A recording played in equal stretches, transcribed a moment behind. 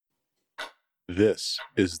This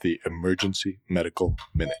is the Emergency Medical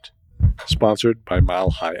Minute, sponsored by Mile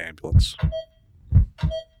High Ambulance.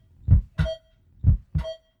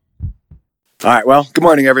 All right, well, good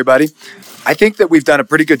morning, everybody. I think that we've done a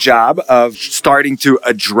pretty good job of starting to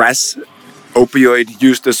address opioid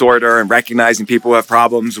use disorder and recognizing people who have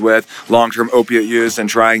problems with long-term opiate use and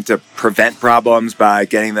trying to prevent problems by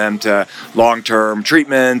getting them to long-term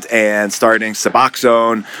treatment and starting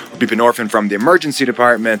Suboxone or buprenorphine from the emergency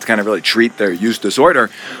department to kind of really treat their use disorder.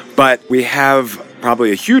 But we have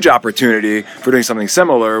probably a huge opportunity for doing something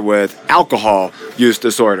similar with alcohol use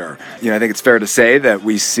disorder. I think it's fair to say that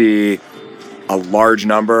we see a large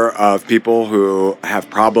number of people who have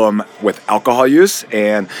problem with alcohol use,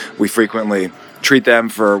 and we frequently treat them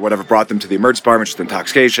for whatever brought them to the emergency department, just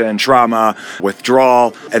intoxication, trauma,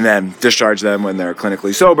 withdrawal, and then discharge them when they're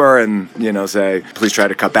clinically sober and, say, please try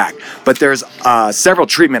to cut back. But there's several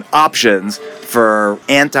treatment options for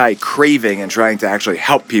anti-craving and trying to actually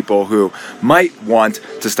help people who might want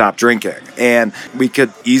to stop drinking. And we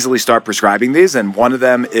could easily start prescribing these, and one of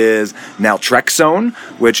them is Naltrexone,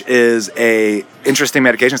 which is a interesting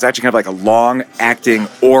medication. It's actually kind of like a long-acting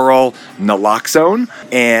oral naloxone,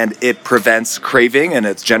 and it prevents craving, and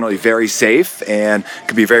it's generally very safe and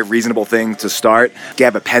can be a very reasonable thing to start.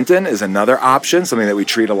 Gabapentin is another option, something that we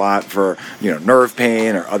treat a lot for, nerve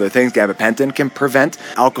pain or other things. Gabapentin can prevent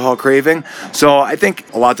alcohol craving. So I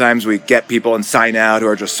think a lot of times we get people and sign out who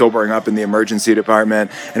are just sobering up in the emergency department,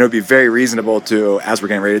 and it would be very reasonable to, as we're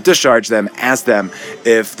getting ready to discharge them, ask them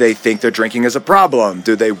if they think their drinking is a problem.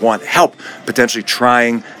 Do they want help potentially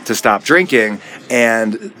trying to stop drinking,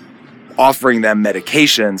 and offering them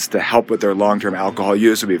medications to help with their long-term alcohol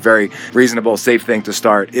use would be a very reasonable, safe thing to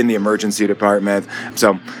start in the emergency department.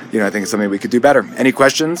 So, I think it's something we could do better. Any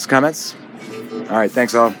questions, comments? All right,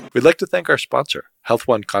 thanks all. We'd like to thank our sponsor, Health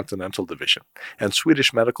One Continental Division, and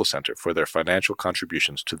Swedish Medical Center for their financial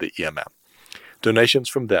contributions to the EMM. Donations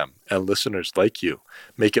from them and listeners like you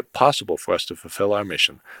make it possible for us to fulfill our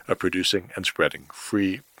mission of producing and spreading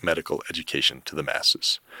free medical education to the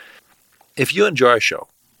masses. If you enjoy our show,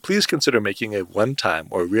 please consider making a one-time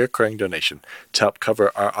or recurring donation to help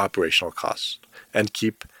cover our operational costs and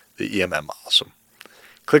keep the EMM awesome.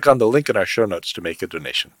 Click on the link in our show notes to make a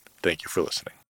donation. Thank you for listening.